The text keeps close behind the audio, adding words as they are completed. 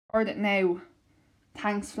or that now.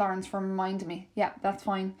 Thanks, Florence, for reminding me. Yeah, that's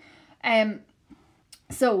fine.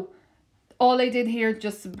 So all I did here,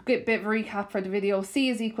 just a bit of recap for the video. C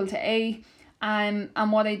is equal to A. And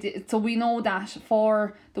what I did, so we know that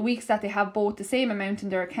for the weeks that they have both the same amount in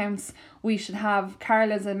their accounts, we should have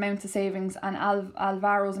Carla's amount of savings and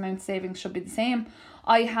Alvaro's amount of savings should be the same.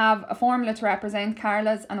 I have a formula to represent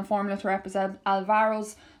Carla's and a formula to represent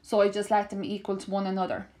Alvaro's, so I just let them equal to one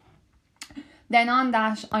another. Then on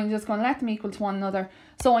that, I'm just going to let them equal to one another.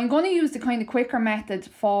 So I'm going to use the kind of quicker method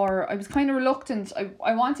for, I was kind of reluctant.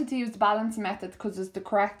 I wanted to use the balancing method because it's the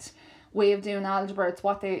correct way of doing algebra. It's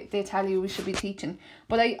what they tell you we should be teaching.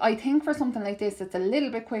 But I think for something like this, it's a little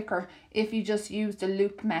bit quicker if you just use the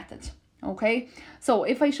loop method. Okay, so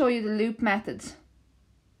if I show you the loop method,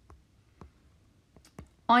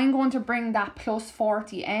 I'm going to bring that plus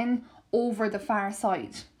 40n over the far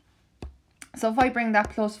side. So if I bring that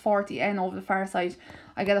plus 40n over the far side,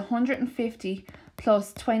 I get 150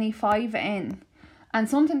 plus 25n. And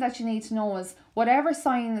something that you need to know is whatever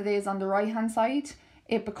sign it is on the right hand side,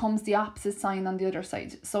 it becomes the opposite sign on the other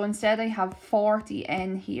side. So instead I have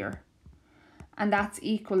 40n here, and that's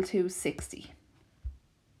equal to 60.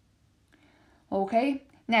 Okay,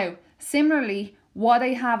 now similarly, what I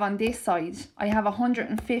have on this side, I have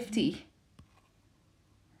 150.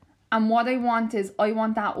 And what I want is, I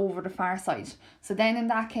want that over the far side. So then in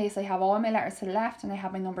that case, I have all my letters to the left and I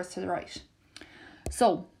have my numbers to the right.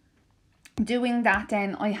 So doing that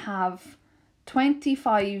then, I have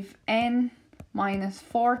 25n minus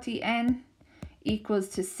 40n equals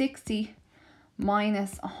to 60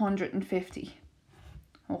 minus 150.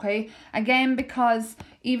 Okay, again, because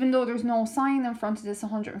even though there's no sign in front of this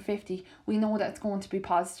 150, we know that it's going to be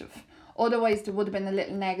positive. Otherwise, there would have been a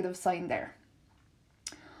little negative sign there.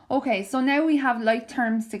 Okay, so now we have like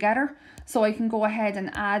terms together, so I can go ahead and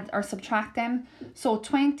add or subtract them. So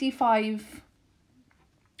 25n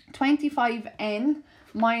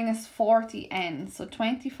minus 40n. So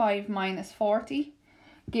 25 minus 40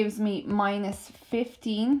 gives me minus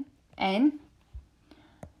 15n.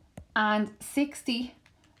 And 60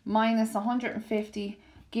 minus 150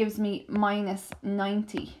 gives me minus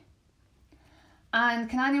 90. And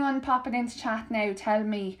can anyone pop it into chat now? Tell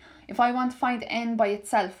me, if I want to find n by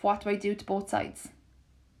itself, what do I do to both sides?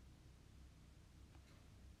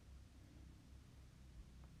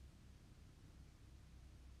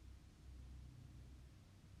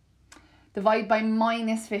 Divide by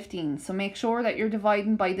minus 15. So make sure that you're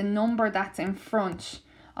dividing by the number that's in front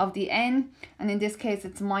of the n. And in this case,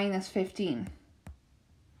 it's minus 15.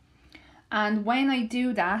 And when I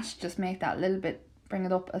do that, just make that a little bit, bring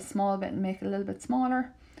it up a small bit and make it a little bit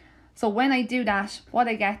smaller. So when I do that, what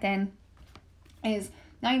I get then is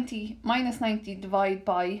 90 minus 90 divided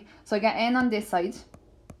by, so I get n on this side,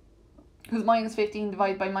 because minus 15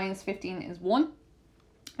 divided by minus 15 is 1.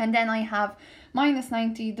 And then I have minus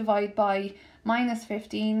 90 divided by minus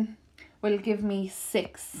 15 will give me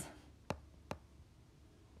 6.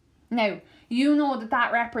 Now, you know that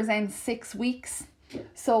that represents 6 weeks.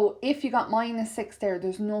 So if you got minus 6 there,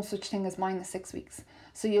 there's no such thing as minus 6 weeks.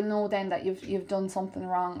 So you'll know then that you've done something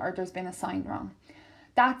wrong, or there's been a sign wrong.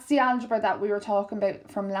 That's the algebra that we were talking about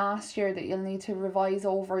from last year that you'll need to revise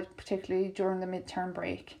over, particularly during the midterm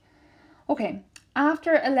break. Okay,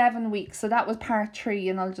 after 11 weeks, so that was part 3,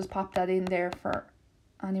 and I'll just pop that in there for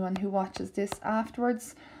anyone who watches this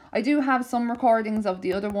afterwards. I do have some recordings of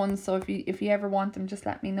the other ones, so if you ever want them, just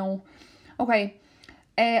let me know. Okay.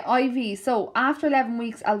 IV, so after 11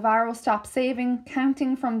 weeks, Alvaro stopped saving.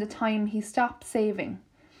 Counting from the time he stopped saving,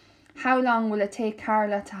 how long will it take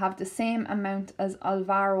Carla to have the same amount as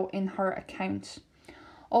Alvaro in her account?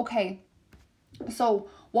 Okay, so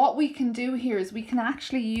what we can do here is we can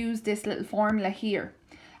actually use this little formula here.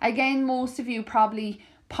 Again, most of you probably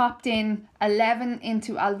popped in 11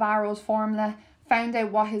 into Alvaro's formula, found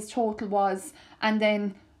out what his total was, and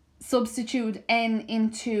then substitute n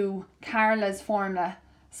into Carla's formula,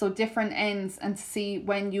 so different n's, and to see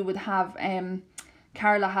when you would have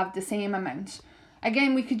Carla have the same amount.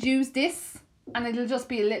 Again, we could use this and it'll just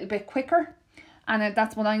be a little bit quicker, and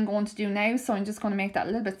that's what I'm going to do now. So I'm just going to make that a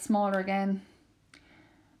little bit smaller again,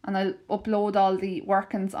 and I'll upload all the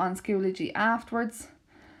workings on Schoology afterwards.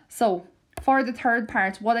 So for the third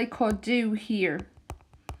part, what I could do here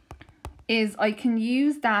is I can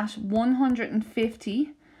use that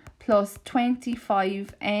 150 plus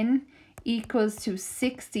 25n equals to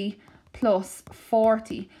 60 plus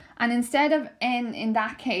 40. And instead of n in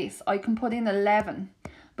that case, I can put in 11,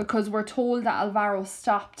 because we're told that Alvaro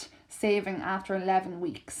stopped saving after 11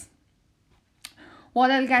 weeks.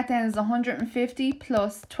 What I'll get then is 150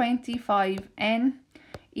 plus 25n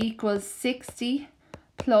equals 60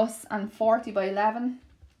 plus and 40 by 11,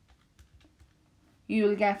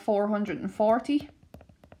 you'll get 440.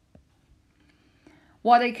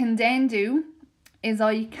 What I can then do is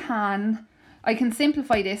I can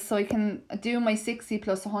simplify this, so I can do my 60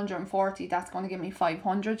 plus 140, that's going to give me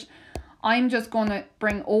 500. I'm just going to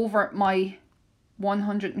bring over my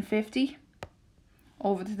 150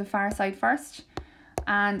 over to the far side first,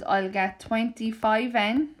 and I'll get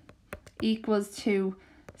 25n equals to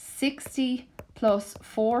 60 plus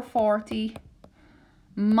 440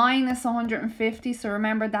 minus 150. So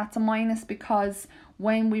remember, that's a minus because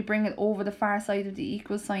when we bring it over the far side of the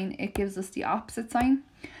equal sign, it gives us the opposite sign.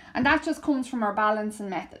 And that just comes from our balancing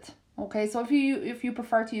method. Okay, so if you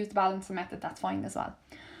prefer to use the balancing method, that's fine as well.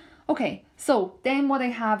 Okay, so then what I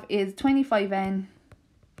have is 25n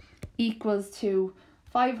equals to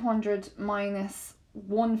 500 minus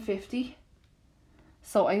 150.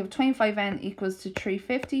 So I have 25n equals to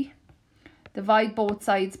 350. Divide both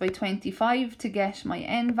sides by 25 to get my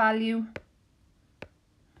n value.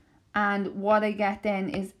 And what I get then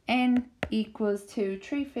is n equals to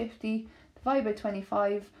 350 divided by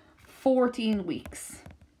 25, 14 weeks.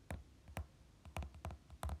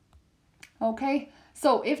 Okay,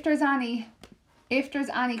 so if there's any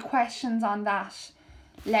questions on that,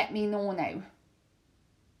 let me know now.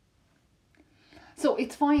 So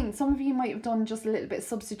it's fine. Some of you might have done just a little bit of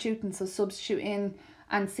substituting. So substitute in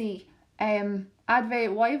and see.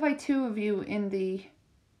 Adve, why have I two of you in the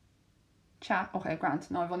chat? Okay,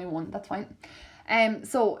 Grant. No, I've only one. That's fine.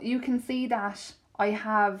 So you can see that I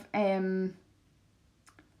have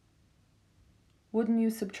wouldn't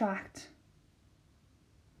you subtract?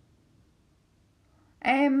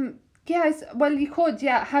 Yes, well you could,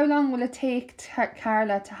 yeah. How long will it take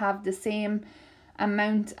Carla to have the same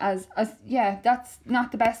amount as yeah, that's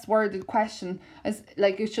not the best worded question. As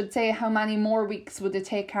like it should say, how many more weeks would it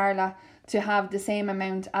take Carla to have the same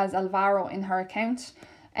amount as Alvaro in her account?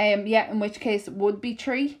 Yeah, in which case it would be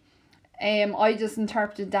 3. I just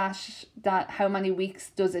interpreted that how many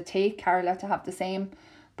weeks does it take Carla to have the same,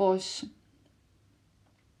 but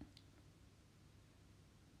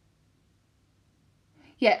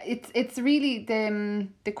yeah, it's really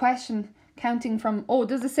the question counting from, oh,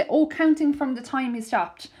 does it say, oh, counting from the time you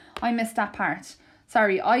stopped? I missed that part.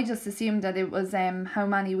 Sorry, I just assumed that it was how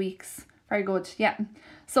many weeks. Very good, yeah.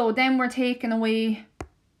 So then we're taking away,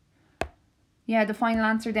 yeah, the final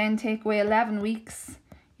answer then, take away 11 weeks.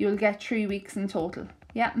 You'll get 3 weeks in total.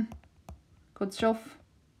 Yeah, good stuff.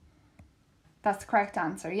 That's the correct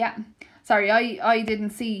answer, yeah. Sorry, I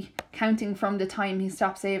didn't see counting from the time he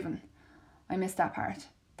stopped saving. I missed that part.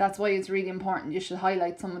 That's why it's really important. You should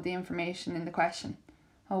highlight some of the information in the question.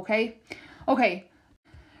 Okay. Okay.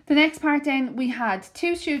 The next part then, we had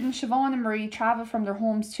 2 students, Siobhan and Marie, travel from their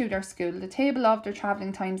homes to their school. The table of their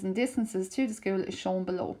travelling times and distances to the school is shown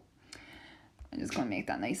below. I'm just going to make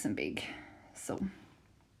that nice and big. So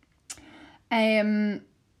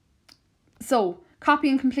copy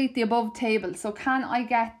and complete the above table. So can I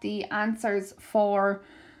get the answers for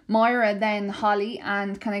Moira, then Holly,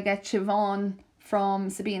 and can I get Siobhan from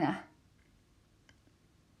Sabina?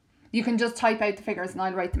 You can just type out the figures and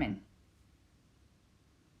I'll write them in.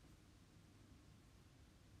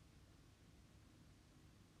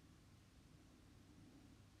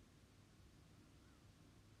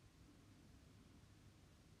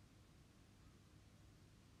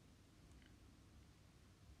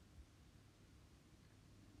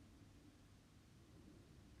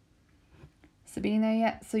 Sabina,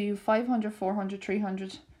 yeah, so you 500, 400,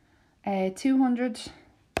 300, 200, so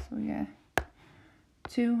yeah,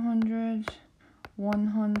 200,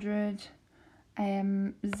 100,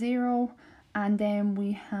 0, and then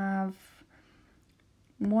we have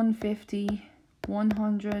 150,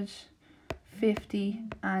 100, 50,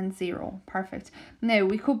 and 0. Perfect. Now,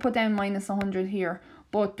 we could put down minus 100 here,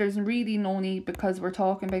 but there's really no need because we're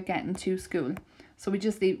talking about getting to school. So we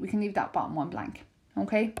can leave that bottom one blank,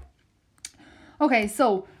 okay? Okay,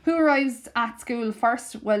 so who arrives at school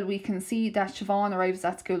first? Well, we can see that Siobhan arrives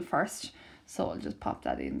at school first. So I'll just pop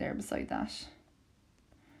that in there beside that.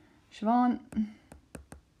 Siobhan.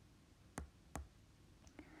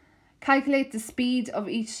 Calculate the speed of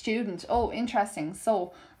each student. Oh, interesting.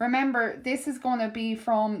 So remember, this is going to be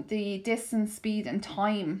from the distance, speed and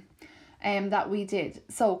time that we did.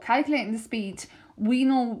 So calculating the speed, we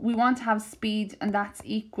know we want to have speed and that's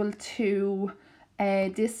equal to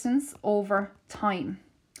distance over time.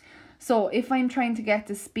 So if I'm trying to get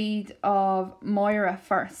the speed of Moira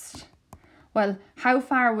first, well, how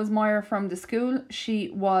far was Moira from the school? She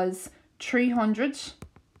was 300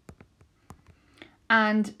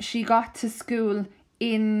 and she got to school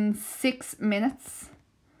in 6 minutes.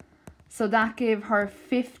 So that gave her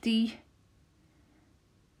 50,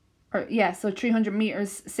 or yeah, so 300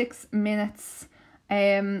 meters, 6 minutes.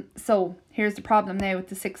 So here's the problem now with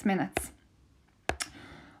the 6 minutes.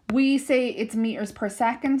 We say it's meters per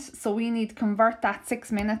second, so we need to convert that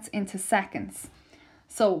 6 minutes into seconds.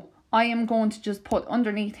 So I am going to just put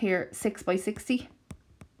underneath here 6 by 60.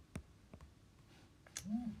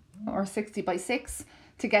 Or 60 by 6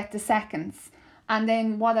 to get the seconds. And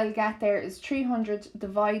then what I'll get there is 300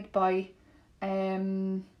 divided by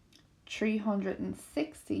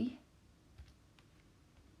 360.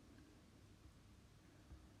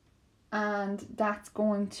 And that's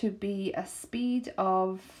going to be a speed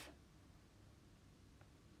of,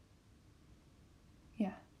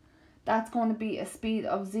 yeah, that's going to be a speed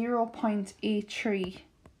of 0.83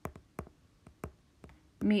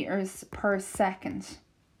 meters per second.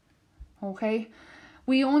 Okay,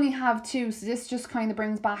 we only have two, so this just kind of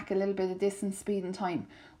brings back a little bit of distance, speed and time.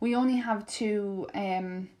 We only have two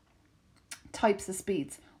types of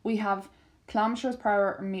speeds. We have kilometers per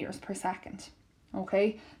hour and meters per second.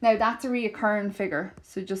 Okay, now that's a reoccurring figure,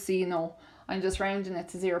 so just so you know, I'm just rounding it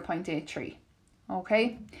to 0.83.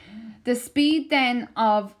 Okay, the speed then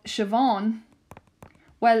of Siobhan,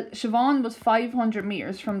 well, Siobhan was 500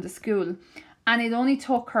 meters from the school and it only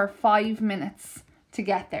took her 5 minutes to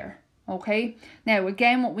get there. Okay, now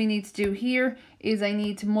again what we need to do here is I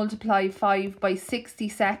need to multiply 5 by 60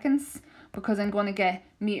 seconds because I'm going to get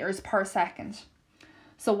meters per second.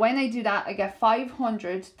 So when I do that, I get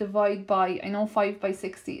 500 divided by, I know 5 by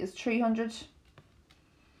 60 is 300,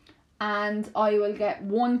 and I will get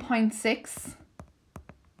 1.6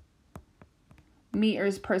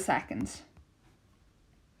 meters per second.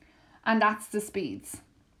 And that's the speeds.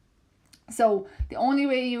 So the only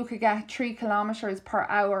way you could get 3 kilometers per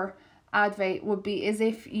hour, Adve, would be as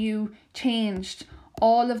if you changed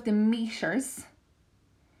all of the meters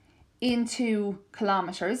into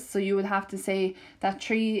kilometers. So you would have to say that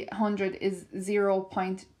 300 is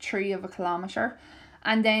 0.3 of a kilometer,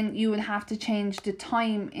 and then you would have to change the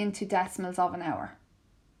time into decimals of an hour.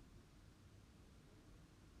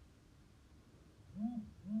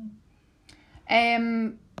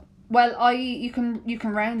 Well, you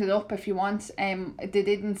can round it up if you want. They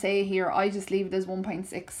didn't say here, I just leave it as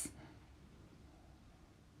 1.6.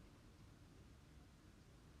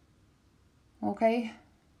 Okay,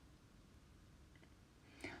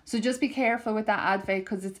 so just be careful with that advert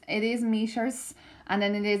because it is meters and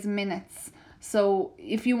then it is minutes. So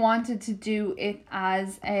if you wanted to do it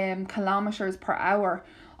as kilometers per hour,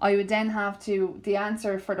 I would then have to, the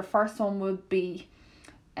answer for the first one would be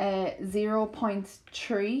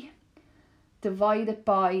 0.3 divided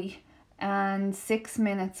by, and 6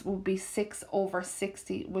 minutes would be 6 over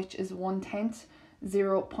 60, which is 1/10,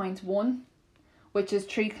 0.1. which is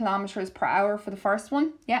 3 kilometers per hour for the first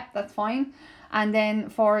one. Yeah, that's fine. And then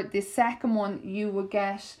for the second one, you would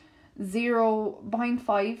get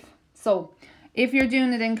 0.5. So if you're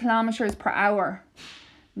doing it in kilometers per hour,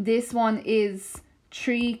 this one is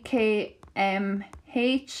 3 kmh.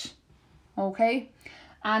 Okay.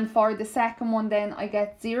 And for the second one, then I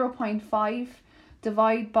get 0.5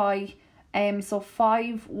 divided by, so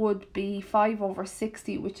 5 would be 5 over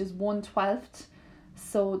 60, which is 1/12.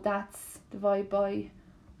 So that's divide by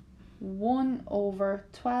 1 over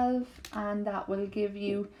 12, and that will give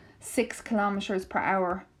you 6 kilometers per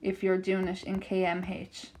hour if you're doing it in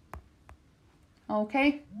kmh.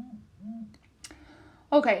 Okay.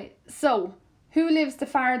 Okay, so who lives the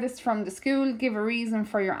farthest from the school? Give a reason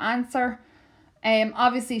for your answer.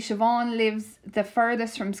 Obviously Siobhan lives the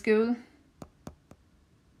furthest from school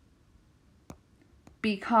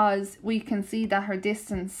because we can see that her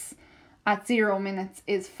distance at 0 minutes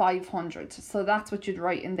is 500. So that's what you'd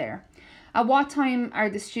write in there. At what time are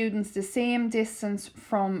the students the same distance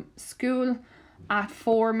from school? At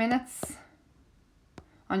 4 minutes.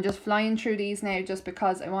 I'm just flying through these now just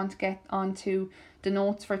because I want to get onto the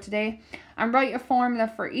notes for today. And write a formula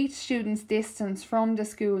for each student's distance from the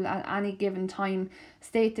school at any given time.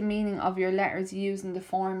 State the meaning of your letters using the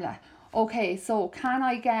formula. Okay, so can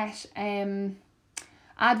I get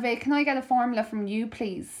Adve, can I get a formula from you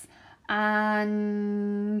please?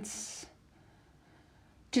 And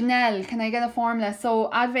Janelle, can I get a formula? So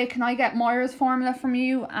Adve, can I get Moira's formula from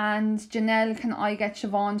you? And Janelle, can I get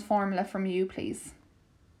Siobhan's formula from you please?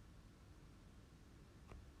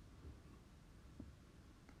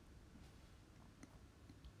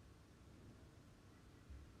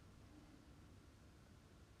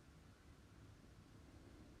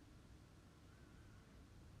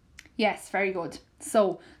 Yes, very good.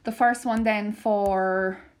 So the first one then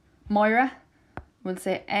for Moira, we'll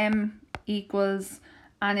say M equals,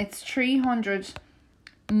 and it's 300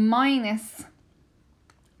 minus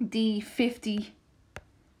the 50n,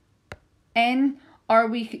 or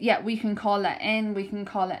we can call it n, we can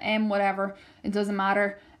call it m, whatever, it doesn't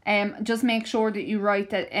matter. Just make sure that you write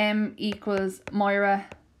that m equals Moira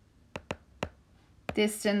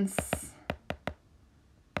distance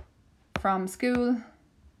from school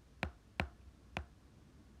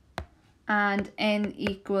and n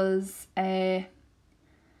equals the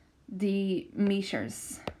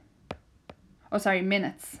meters, oh sorry,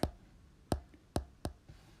 minutes.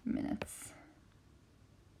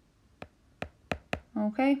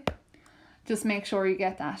 Okay, just make sure you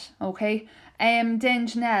get that. Okay, then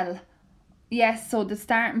Janelle, yes, so the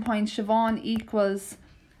starting point, Siobhan, equals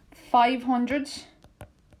 500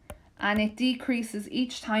 and it decreases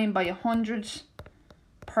each time by 100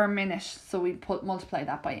 per minute, so we multiply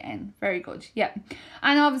that by n. Very good. Yeah,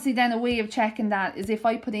 and obviously then a way of checking that is if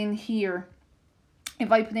I put in here,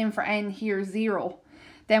 if I put in for n here 0,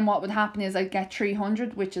 then what would happen is I'd get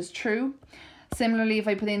 300, which is true. Similarly, if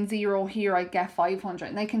I put in 0 here, I'd get 500,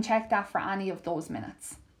 and I can check that for any of those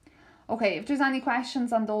minutes. Okay, if there's any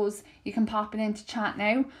questions on those, you can pop it into chat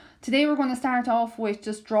now. Today we're going to start off with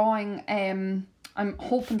just drawing, I'm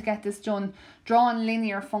hoping to get this done, drawing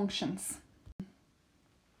linear functions.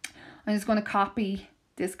 I'm just going to copy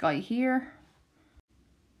this guy here.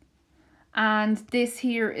 And this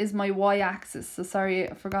here is my y-axis. So sorry,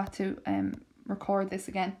 I forgot to record this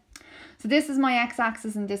again. So this is my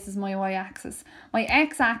x-axis and this is my y-axis. My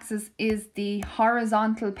x-axis is the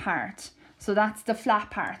horizontal part. So that's the flat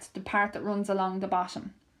part, the part that runs along the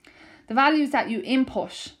bottom. The values that you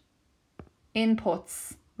inputs,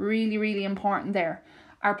 really, really important there,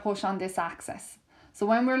 are put on this axis. So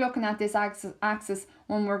when we're looking at this axis,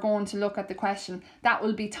 when we're going to look at the question, that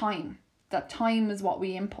will be time. That time is what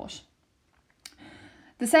we input.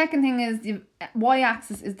 The second thing is the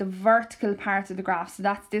y-axis is the vertical part of the graph. So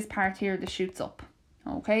that's this part here that shoots up.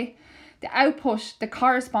 Okay. The output that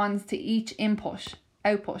corresponds to each input,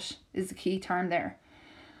 output is the key term there,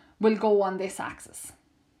 will go on this axis.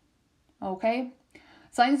 Okay.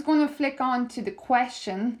 So I'm just going to flick on to the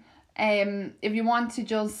question. If you want to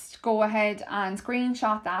just go ahead and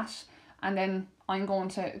screenshot that, and then I'm going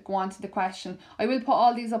to go on to the question. I will put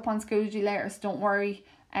all these up on Schoology later, so don't worry.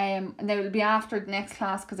 And they will be after the next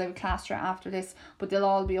class because I have a class straight after this, but they'll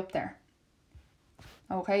all be up there.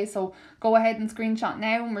 Okay, so go ahead and screenshot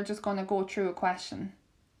now and we're just going to go through a question.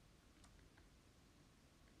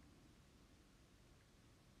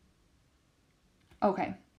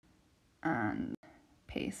 Okay, and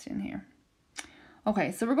paste in here.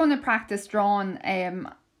 Okay, so we're going to practice drawing a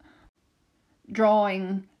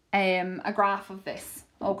graph of this.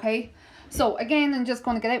 Okay, so again, I'm just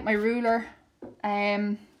going to get out my ruler.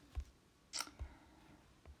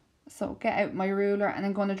 So get out my ruler and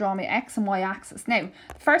I'm going to draw my x and y axis. Now,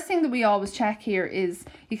 the first thing that we always check here is,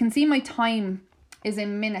 you can see my time is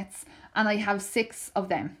in minutes and I have 6 of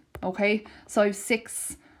them. Okay, so I have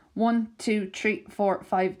 6, 1, 2, 3, 4,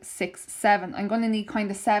 5, 6, 7. I'm going to need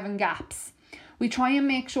kind of 7 gaps. We try and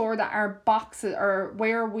make sure that our boxes, or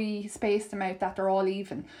where we space them out, that they're all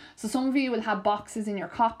even. So some of you will have boxes in your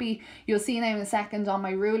copy. You'll see now in a second on my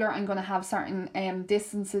ruler, I'm going to have certain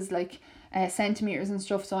distances like centimeters and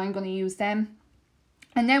stuff. So I'm going to use them.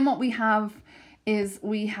 And then what we have is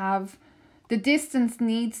we have the distance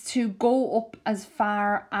needs to go up as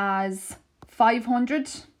far as 500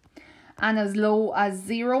 and as low as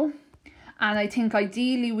 0. And I think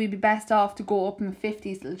ideally we'd be best off to go up in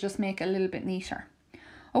 50s. It'll just make it a little bit neater.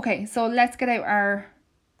 Okay, so let's get out our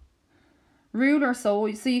ruler. So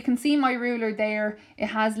you can see my ruler there. It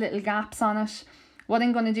has little gaps on it. What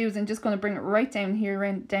I'm going to do is I'm just going to bring it right down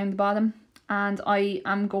here, down the bottom. And I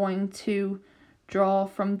am going to draw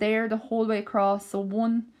from there the whole way across. So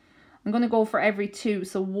I'm going to go for every 2.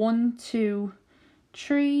 So 1, 2,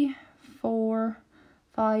 3, 4,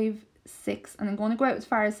 5, 6, and I'm going to go out as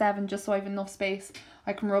far as 7 just so I have enough space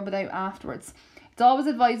I can rub it out afterwards. It's always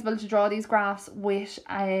advisable to draw these graphs with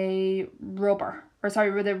a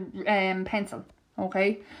pencil,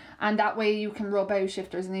 okay, and that way you can rub out if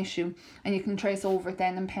there's an issue and you can trace over it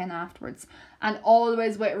then in pen afterwards. And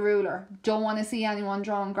always with a ruler. Don't want to see anyone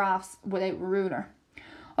drawing graphs without a ruler.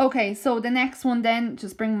 Okay, so the next one then,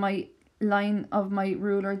 just bring my line of my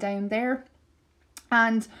ruler down there,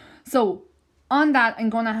 and so on that, I'm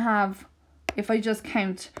going to have, if I just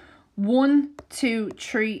count, 1, 2,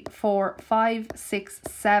 3, 4, 5, 6,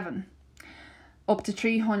 7, up to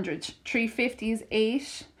 300. 350 is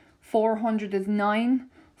 8, 400 is 9,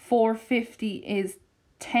 450 is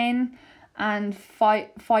 10, and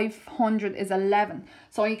 500 is 11.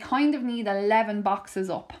 So I kind of need 11 boxes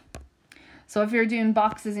up. So if you're doing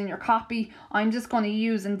boxes in your copy, I'm just going to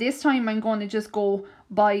use, and this time I'm going to just go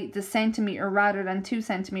by the centimetre rather than 2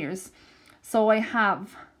 centimetres. So I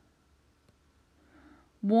have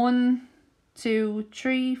 1, 2,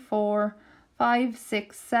 3, 4, 5,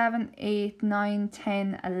 6, 7, 8, 9,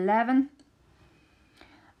 10, 11.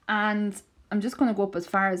 And I'm just going to go up as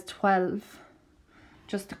far as 12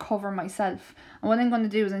 just to cover myself. And what I'm going to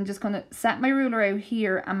do is I'm just going to set my ruler out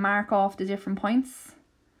here and mark off the different points.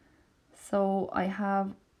 So I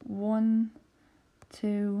have 1,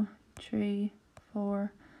 2, 3,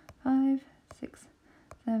 4, 5, 6,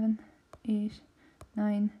 7, 8,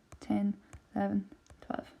 9, 10, 11,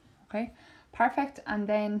 12. Okay, perfect. And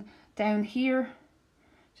then down here,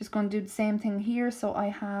 just going to do the same thing here. So I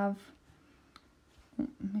have,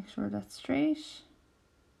 make sure that's straight.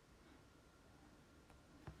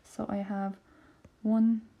 So I have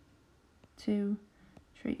 1, 2,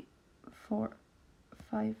 3, 4,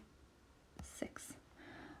 5, 6.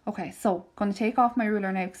 Okay, so going to take off my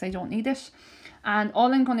ruler now because I don't need it. And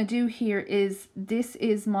all I'm going to do here is, this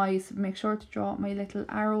is my, so make sure to draw my little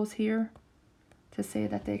arrows here to say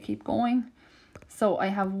that they keep going. So I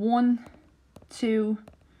have 1, 2,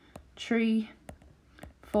 3,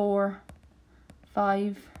 4,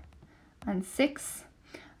 5, and 6.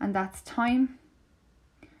 And that's time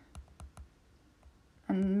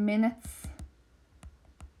and minutes.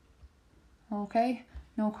 Okay,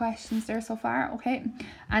 no questions there so far. Okay,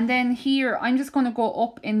 and then here I'm just going to go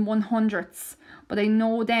up in 100ths, but I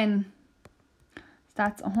know then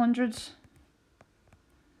that's 100.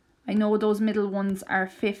 I know those middle ones are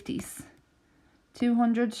 50s.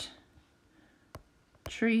 200,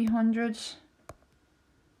 300,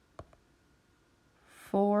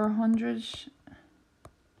 400,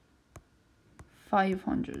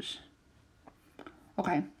 500.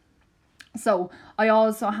 Okay, so I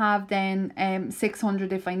also have then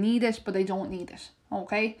 600 if I need it, but I don't need it.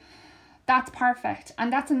 Okay, that's perfect.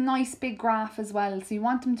 And that's a nice big graph as well. So you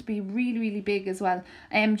want them to be really, really big as well.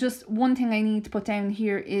 Just one thing I need to put down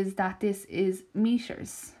here is that this is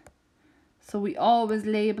meters. So we always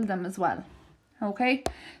label them as well. Okay,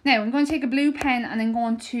 now I'm going to take a blue pen and I'm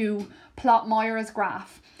going to plot Moira's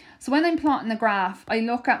graph. So when I'm plotting the graph, I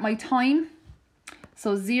look at my time,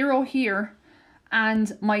 so 0 here,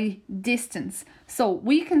 and my distance. So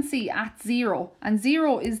we can see at 0, and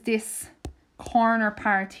 0 is this corner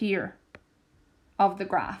part here of the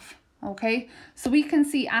graph. Okay, so we can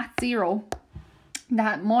see at 0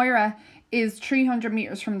 that Moira is 300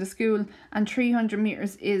 meters from the school and 300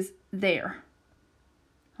 meters is there.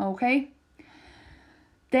 Okay,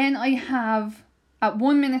 then I have at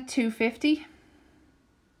 1 minute 250,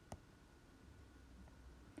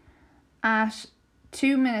 at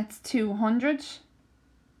 2 minutes 200,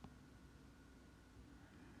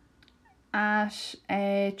 at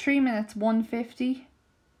 3 minutes 150.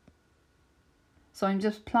 So I'm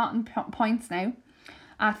just plotting points now.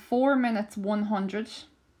 At 4 minutes 100.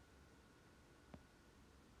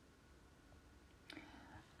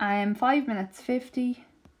 5 minutes 50.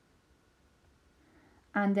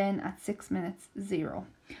 And then at 6 minutes 0.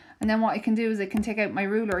 And then what I can do is I can take out my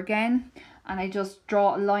ruler again and I just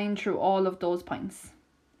draw a line through all of those points.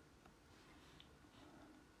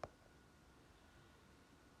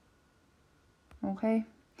 Okay,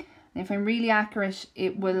 and if I'm really accurate,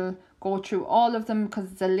 it will go through all of them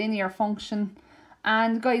because it's a linear function.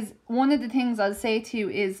 And guys, one of the things I'll say to you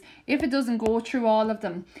is if it doesn't go through all of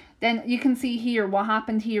them, then you can see here what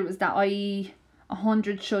happened here is that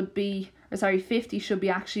 100 should be, or sorry, 50 should be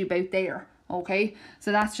actually about there. Okay,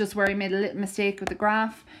 so that's just where I made a little mistake with the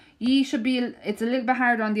graph. You should be, it's a little bit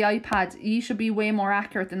harder on the iPad. You should be way more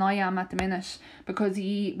accurate than I am at the minute because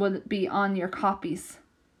you will be on your copies.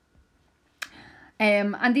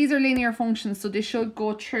 And these are linear functions, so they should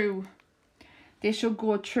go through. They should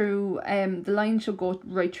go through. The line should go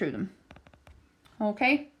right through them.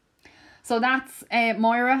 Okay, so that's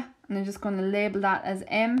Moira, and I'm just going to label that as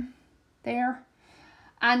M there.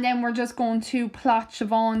 And then we're just going to plot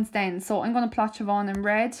Siobhan's then. So I'm going to plot Siobhan in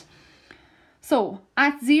red. So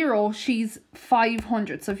at 0, she's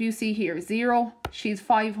 500. So if you see here, 0, she's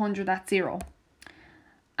 500 at 0.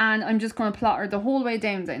 And I'm just going to plot her the whole way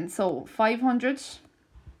down then. So 500.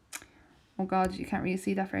 Oh God, you can't really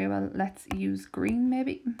see that very well. Let's use green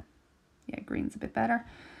maybe. Yeah, green's a bit better.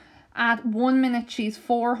 At 1 minute, she's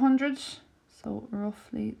 400. So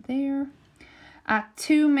roughly there. At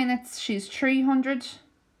 2 minutes, she's 300.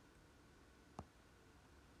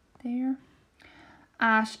 There.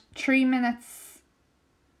 At 3 minutes,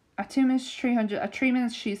 at 2 minutes, 300. At 3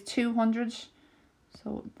 minutes, she's 200.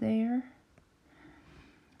 So there.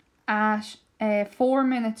 At 4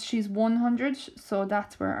 minutes she's 100, so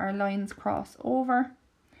that's where our lines cross over.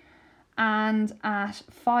 And at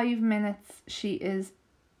 5 minutes she is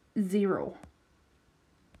 0.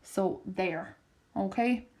 So there,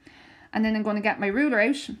 okay? And then I'm going to get my ruler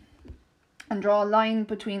out and draw a line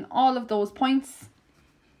between all of those points.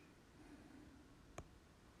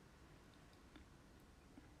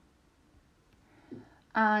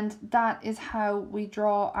 And that is how we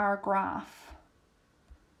draw our graph.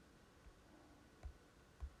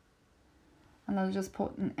 And I'll just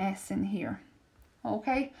put an S in here.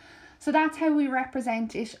 Okay, so that's how we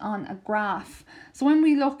represent it on a graph. So when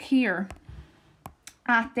we look here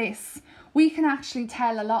at this, we can actually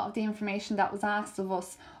tell a lot of the information that was asked of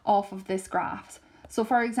us off of this graph. So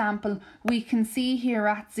for example, we can see here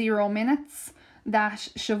at 0 minutes that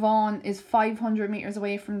Siobhan is 500 meters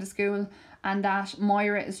away from the school and that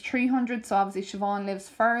Moira is 300, so obviously Siobhan lives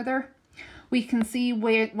further. We can see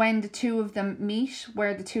when the two of them meet,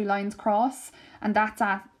 where the two lines cross, and that's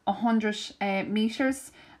at 100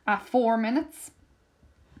 meters at 4 minutes.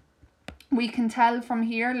 We can tell from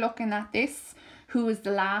here, looking at this, who is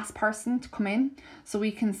the last person to come in. So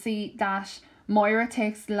we can see that Moira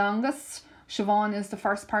takes the longest, Siobhan is the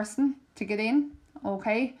first person to get in,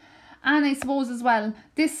 okay? And I suppose as well,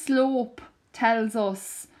 this slope tells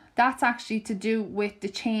us that's actually to do with the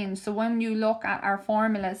change. So when you look at our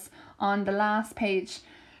formulas on the last page,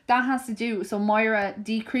 that has to do, so Moira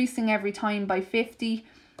decreasing every time by 50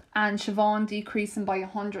 and Siobhan decreasing by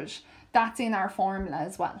 100. That's in our formula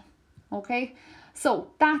as well, okay?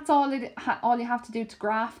 So that's all you have to do to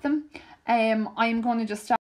graph them. I'm going to just start